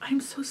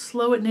 I'm so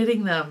slow at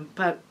knitting them.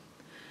 But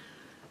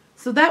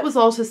so that was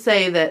all to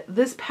say that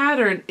this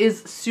pattern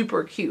is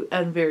super cute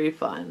and very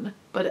fun,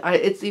 but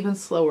it's even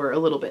slower a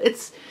little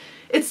bit.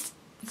 It's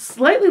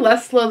slightly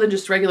less slow than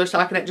just regular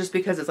stockinette, just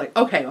because it's like,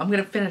 okay, I'm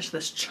going to finish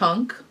this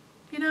chunk,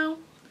 you know,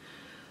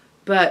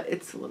 but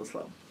it's a little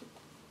slow.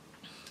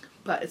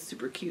 But it's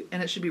super cute,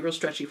 and it should be real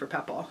stretchy for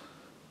Papa.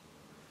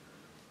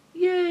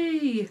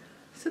 Yay!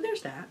 So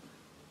there's that.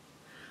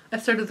 I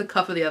started the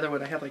cuff of the other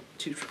one. I have like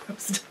 2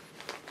 rows.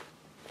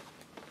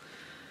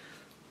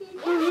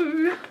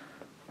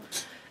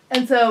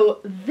 And so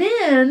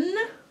then,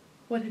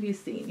 what have you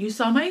seen? You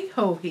saw my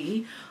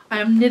Hohi. I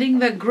am knitting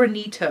the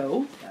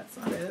Granito. That's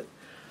not it.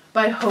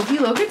 by Joji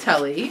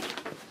Locatelli.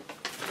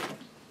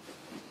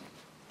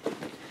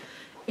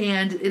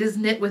 And it is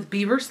knit with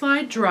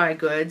Beaverslide Dry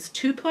Goods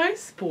 2-ply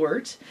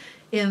sport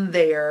in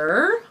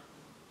their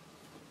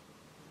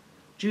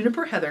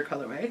Juniper Heather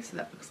colorway. So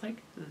that looks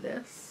like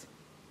this.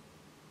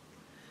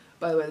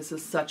 By the way, this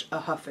is such a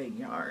huffing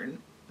yarn.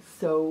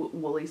 So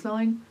woolly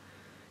smelling.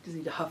 Just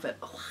need to huff it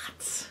a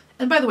lot.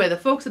 And by the way, the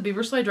folks at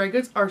Beaverslide Dry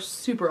Goods are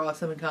super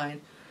awesome and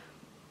kind.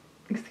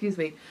 Excuse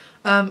me.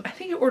 I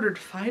think I ordered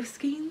 5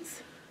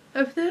 skeins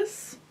of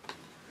this.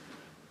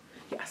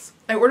 Yes,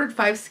 I ordered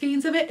 5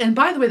 skeins of it. And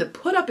by the way, the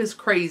put up is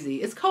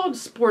crazy. It's called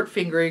sport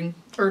fingering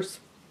or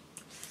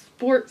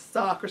sport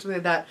sock or something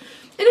like that.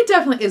 And it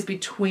definitely is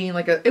between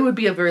like it would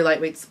be a very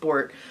lightweight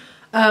sport.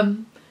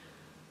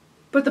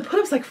 But the put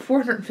up's like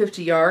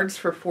 450 yards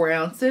for 4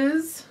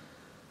 ounces.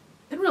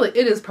 And really,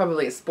 it is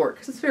probably a sport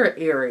because it's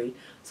very airy.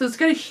 So it's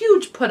got a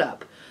huge put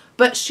up.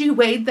 But she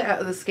weighed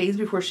the skeins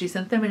before she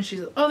sent them, and she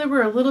said, oh, they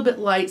were a little bit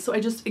light, so I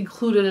just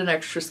included an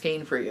extra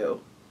skein for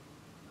you.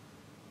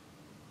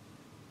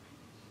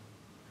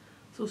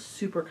 So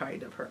super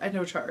kind of her, at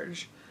no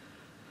charge.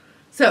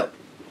 So,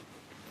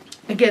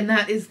 again,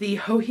 that is the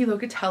Joji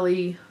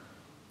Locatelli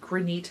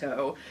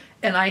Granito.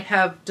 And I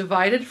have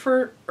divided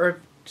or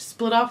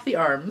split off the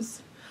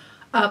arms.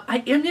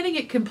 I am knitting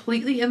it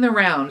completely in the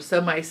round,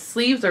 so my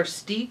sleeves are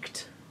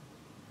steeked.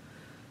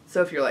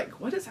 So if you're like,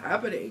 what is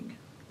happening?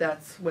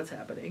 That's what's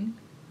happening,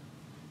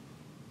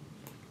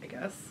 I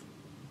guess.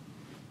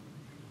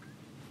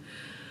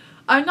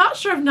 I'm not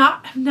sure.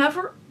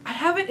 I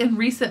haven't in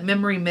recent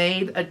memory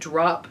made a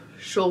drop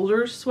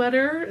shoulder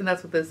sweater, and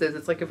that's what this is.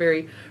 It's like a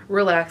very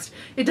relaxed.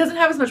 It doesn't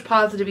have as much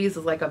positive ease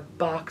as like a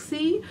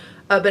boxy,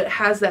 but it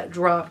has that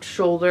dropped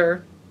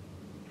shoulder.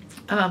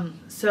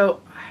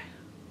 So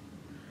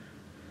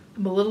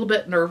I'm a little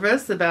bit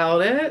nervous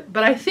about it,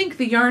 but I think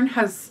the yarn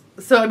has.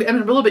 So I'm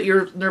a little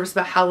bit nervous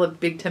about how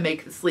big to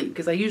make the sleeve,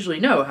 because I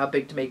usually know how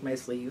big to make my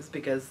sleeves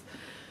because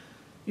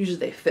usually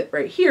they fit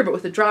right here, but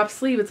with a drop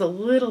sleeve it's a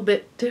little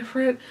bit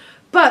different.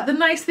 But the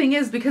nice thing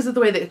is, because of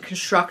the way the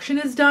construction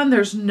is done,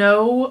 there's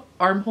no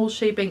armhole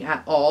shaping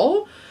at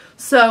all.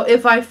 So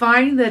if I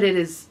find that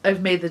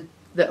I've made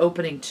the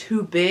opening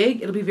too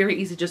big, it'll be very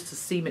easy just to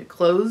seam it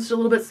closed a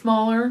little bit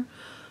smaller.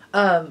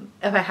 If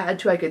I had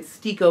to, I could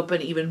steek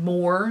open even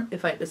more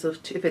if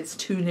it's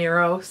too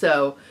narrow.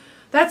 So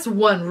that's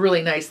one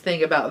really nice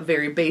thing about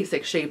very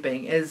basic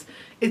shaping, is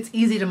it's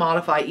easy to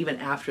modify even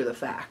after the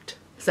fact.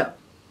 So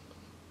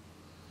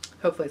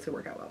hopefully it's gonna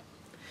work out well.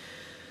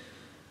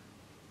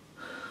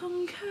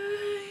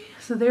 Okay,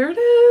 so there it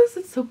is.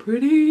 It's so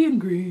pretty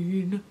and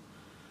green.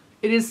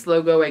 It is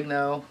slow going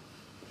though.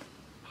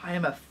 I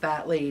am a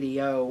fat lady,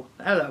 yo.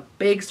 That is a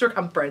big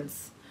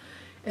circumference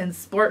and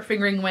sport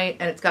fingering weight,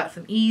 and it's got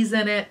some ease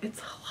in it. It's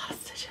a lot of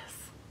stitches.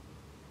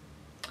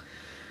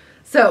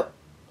 So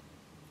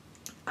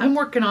I'm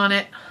working on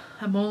it.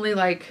 I'm only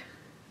like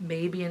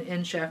maybe an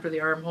inch after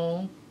the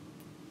armhole.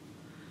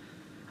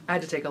 I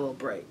had to take a little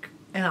break,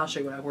 and I'll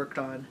show you what I worked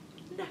on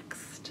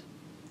next.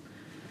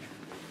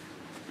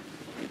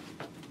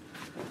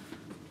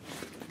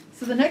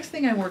 So the next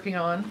thing I'm working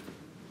on,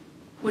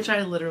 which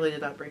I literally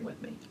did not bring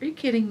with me. Are you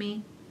kidding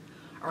me?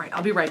 All right,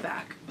 I'll be right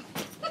back.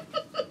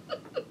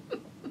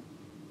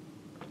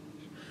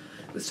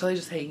 It was totally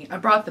just hanging. I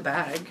brought the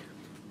bag,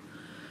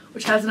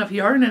 which has enough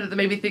yarn in it that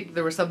made me think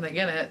there was something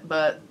in it,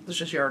 but there's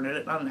just yarn in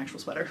it, not an actual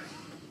sweater.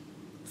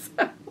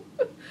 So,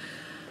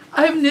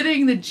 I'm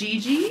knitting the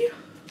Gigi,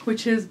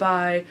 which is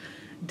by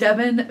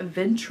Devin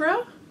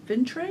Ventre,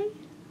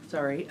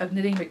 sorry, of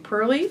Knitting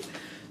McPurley,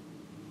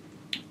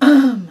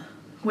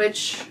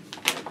 which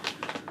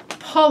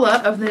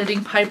Paula of the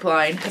Knitting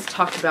Pipeline has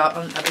talked about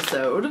on an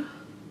episode.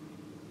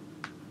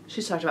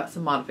 She's talked about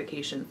some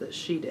modifications that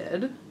she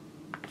did.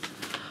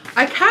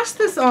 I cast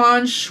this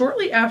on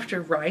shortly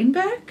after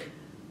Rhinebeck,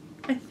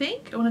 I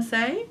think, I want to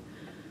say.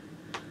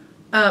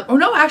 Oh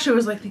no, actually it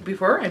was I think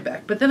before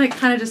Rhinebeck, but then it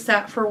kind of just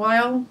sat for a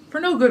while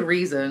for no good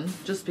reason,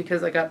 just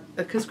because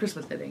because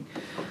Christmas knitting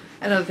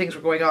and other things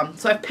were going on.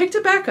 So I picked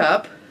it back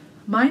up.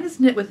 Mine is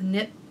knit with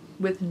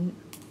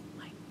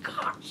my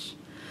gosh.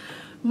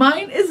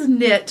 Mine is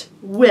knit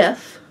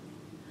with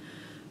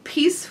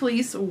Peace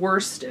Fleece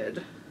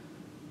worsted.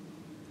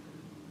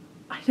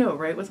 I know,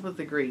 right? What's up with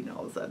the green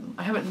all of a sudden?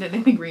 I haven't knit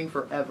anything green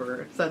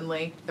forever.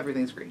 Suddenly,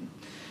 everything's green.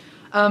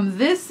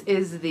 This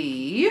is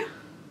the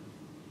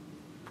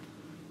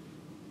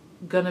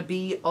Gonna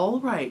Be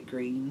Alright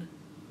green.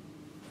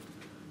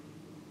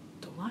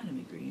 Don't lie to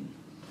me, green.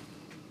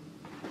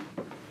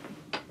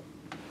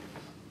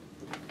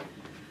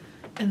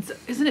 And so,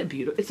 isn't it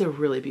beautiful? It's a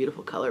really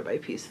beautiful color by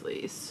Peace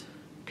Fleece.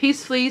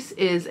 Peace Fleece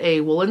is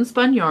a woolen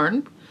spun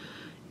yarn.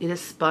 It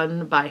is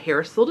spun by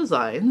Harrisville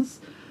Designs.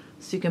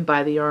 So you can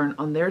buy the yarn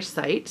on their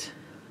site.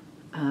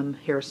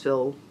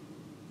 Harrisville,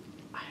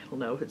 I don't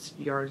know if it's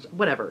yarns,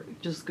 whatever.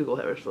 Just Google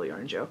Harrisville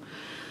Yarn Joe.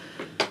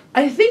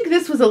 I think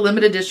this was a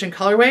limited edition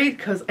colorway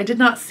because I did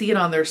not see it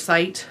on their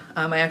site.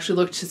 I actually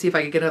looked to see if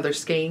I could get another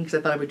skein because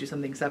I thought I would do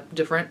something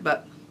different,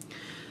 but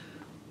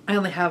I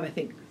only have, I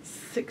think,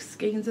 6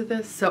 skeins of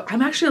this. So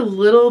I'm actually a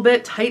little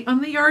bit tight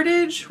on the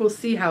yardage. We'll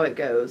see how it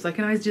goes. I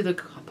can always do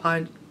the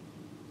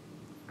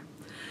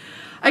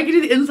I can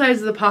do the insides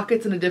of the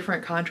pockets in a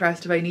different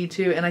contrast if I need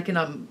to, and I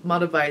can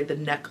modify the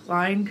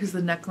neckline because the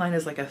neckline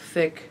is like a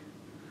thick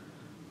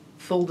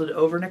folded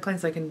over neckline,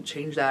 so I can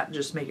change that and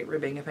just make it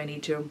ribbing if I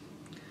need to.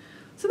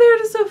 So there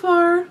it is so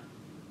far.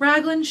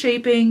 Raglan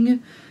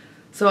shaping.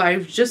 So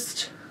I've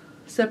just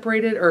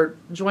separated or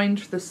joined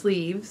the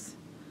sleeves.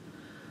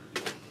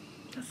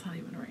 That's not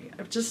even right.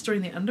 I've just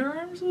joined the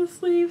underarms with the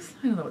sleeves.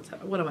 I don't know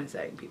what am I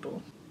saying,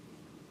 people?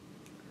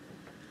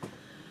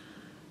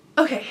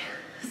 Okay.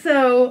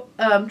 So,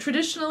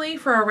 traditionally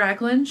for our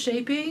raglan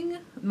shaping,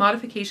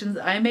 modifications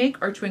I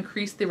make are to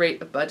increase the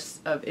rate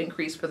of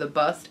increase for the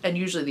bust and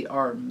usually the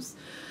arms.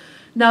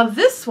 Now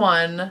this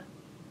one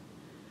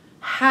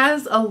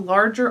has a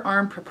larger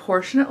arm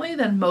proportionately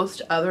than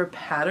most other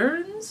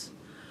patterns,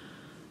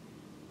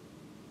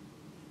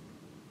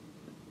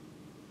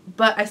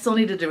 but I still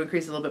needed to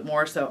increase a little bit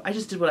more, so I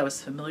just did what I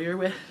was familiar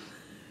with.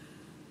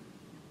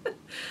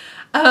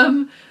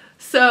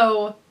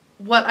 So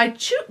what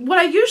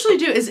I usually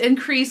do is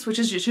increase, which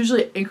is just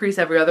usually increase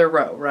every other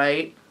row,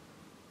 right?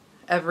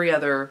 Every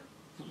other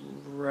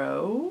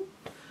row?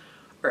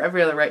 Or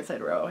every other right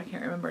side row. I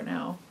can't remember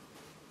now.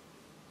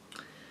 I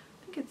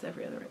think it's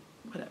every other,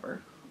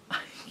 whatever. I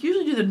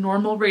usually do the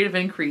normal rate of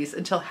increase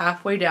until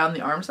halfway down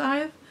the arm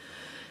side.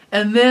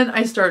 And then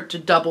I start to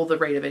double the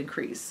rate of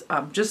increase,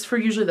 just for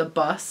usually the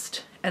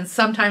bust and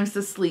sometimes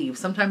the sleeve.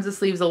 Sometimes the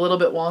sleeve's a little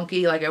bit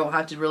wonky, like I won't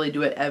have to really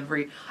do it I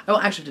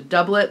won't actually have to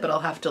double it, but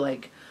I'll have to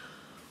like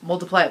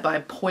multiply it by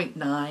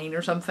 0.9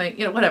 or something,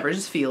 you know, whatever,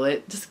 just feel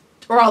it.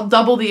 Or I'll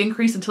double the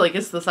increase until it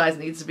gets to the size it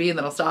needs to be and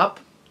then I'll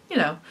stop. You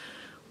know,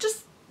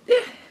 just,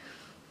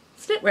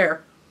 it's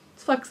knitwear.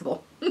 It's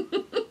flexible.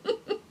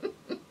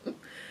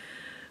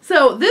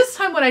 So this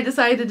time what I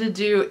decided to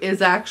do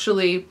is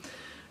actually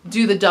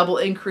do the double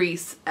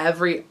increase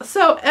okay,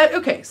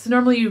 so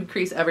normally you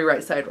increase every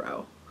right side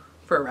row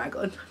for a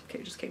raglan. Okay,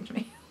 it just came to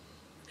me.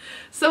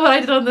 So what I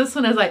did on this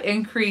one is I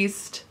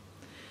increased,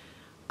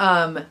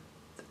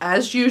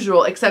 as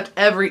usual, except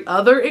every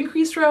other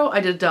increased row,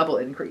 I did double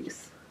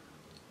increase.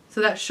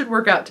 So that should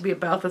work out to be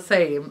about the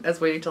same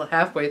as waiting till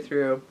halfway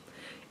through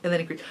and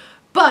then increase.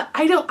 But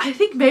I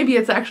think maybe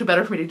it's actually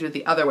better for me to do it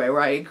the other way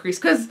where I increase,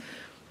 because,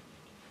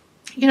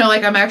 you know,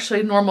 like I'm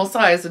actually normal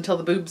size until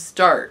the boobs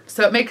start.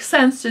 So it makes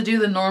sense to do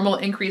the normal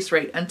increase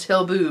rate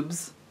until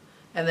boobs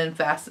and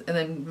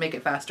then make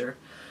it faster.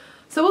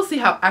 So we'll see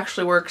how it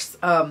actually works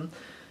I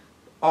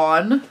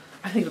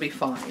think it'll be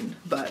fine,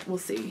 but we'll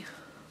see.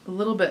 A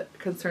little bit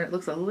concerned. It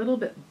looks a little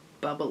bit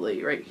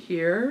bubbly right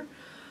here,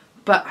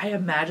 but I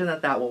imagine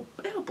it'll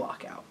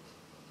block out.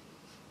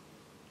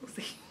 We'll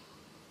see.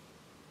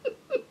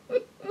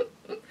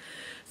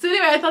 So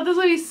anyway, I thought this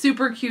would be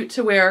super cute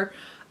to wear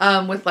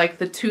with like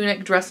the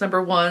tunic dress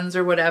number 1s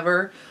or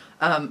whatever,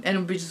 and it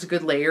would be just a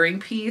good layering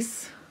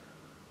piece.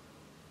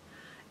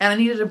 And I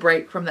needed a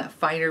break from that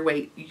finer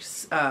weight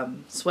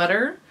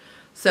sweater,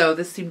 so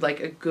this seemed like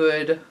a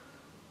good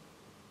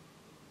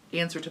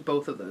answer to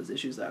both of those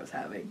issues that I was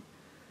having.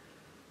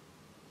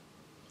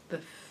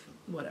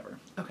 Whatever.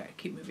 Okay,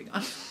 keep moving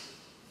on.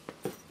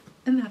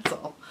 And that's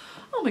all.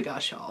 Oh my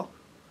gosh, y'all.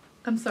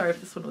 I'm sorry if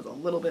this one was a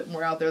little bit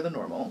more out there than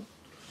normal.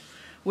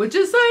 Which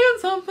is saying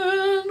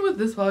something with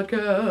this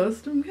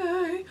podcast,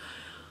 okay?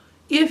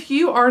 If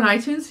you are an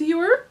iTunes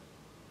viewer,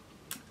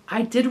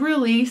 I did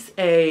release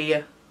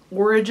a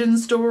origin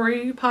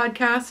story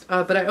podcast,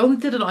 but I only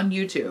did it on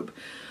YouTube.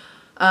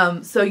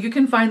 So you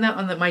can find that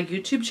on my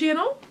YouTube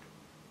channel.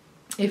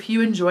 If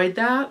you enjoyed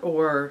that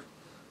or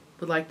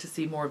would like to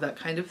see more of that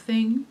kind of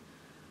thing.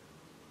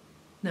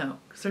 No,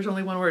 because there's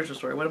only one origin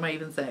story. What am I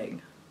even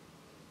saying?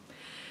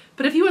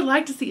 But if you would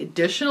like to see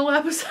additional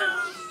episodes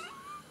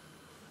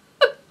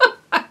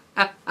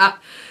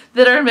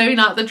that are maybe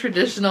not the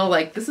traditional,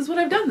 like, this is what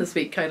I've done this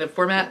week kind of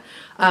format,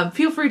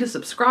 feel free to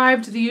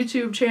subscribe to the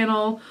YouTube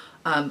channel,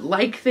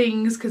 like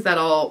things, because that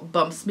all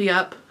bumps me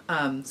up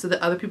so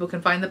that other people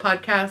can find the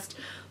podcast,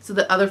 so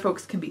that other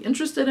folks can be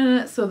interested in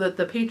it, so that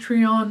the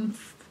Patreon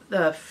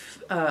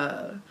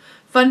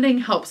funding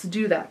helps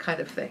do that kind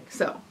of thing.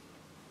 So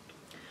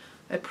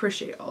I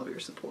appreciate all of your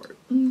support.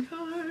 Okay.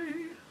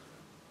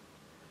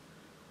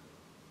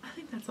 I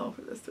think that's all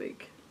for this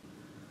week.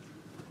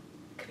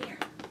 Come here.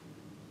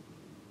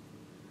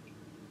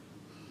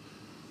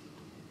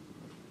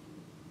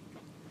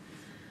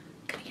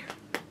 Come here.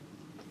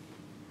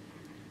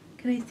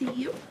 Can I see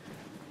you?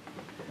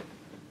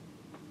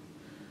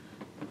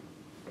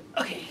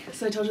 Okay,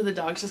 so I told you the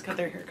dogs just got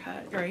their hair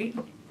cut, right?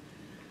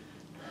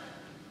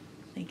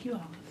 Thank you,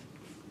 Olive.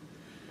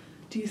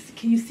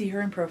 Can you see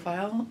her in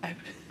profile?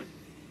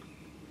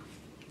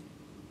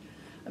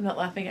 I'm not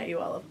laughing at you,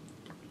 Olive.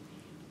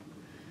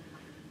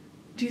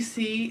 Does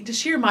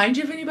she remind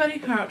you of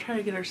anybody? I'll try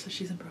to get her so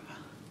she's in profile.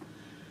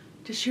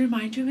 Does she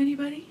remind you of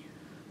anybody?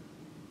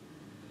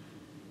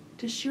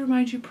 Does she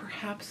remind you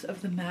perhaps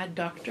of the Mad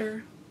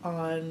Doctor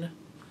on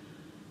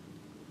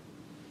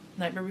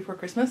Nightmare Before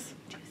Christmas?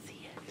 Do you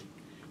see it?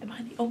 Am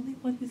I the only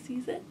one who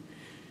sees it?